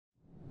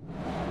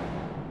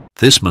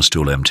This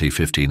Mustool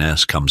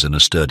MT15S comes in a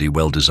sturdy,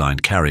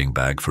 well-designed carrying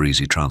bag for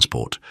easy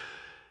transport.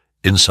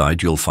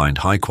 Inside you'll find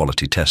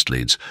high-quality test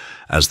leads,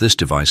 as this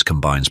device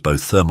combines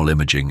both thermal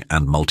imaging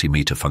and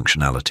multimeter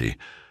functionality.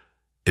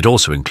 It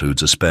also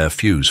includes a spare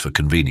fuse for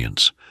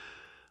convenience.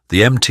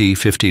 The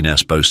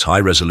MT15S boasts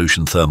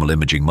high-resolution thermal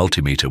imaging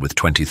multimeter with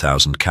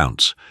 20,000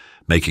 counts,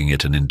 making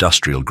it an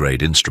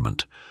industrial-grade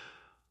instrument.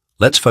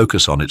 Let's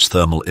focus on its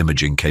thermal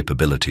imaging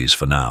capabilities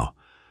for now.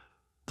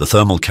 The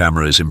thermal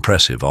camera is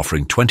impressive,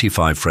 offering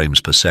 25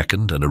 frames per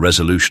second and a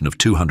resolution of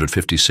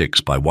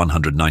 256 by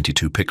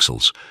 192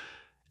 pixels.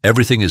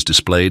 Everything is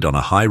displayed on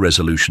a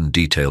high-resolution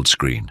detailed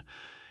screen.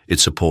 It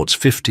supports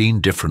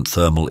 15 different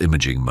thermal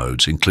imaging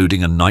modes,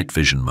 including a night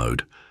vision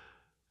mode.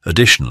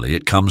 Additionally,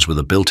 it comes with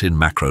a built-in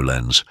macro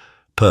lens,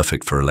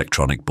 perfect for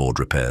electronic board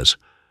repairs.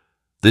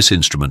 This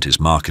instrument is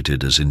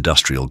marketed as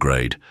industrial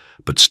grade,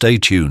 but stay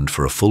tuned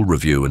for a full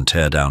review and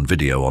teardown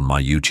video on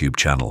my YouTube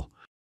channel.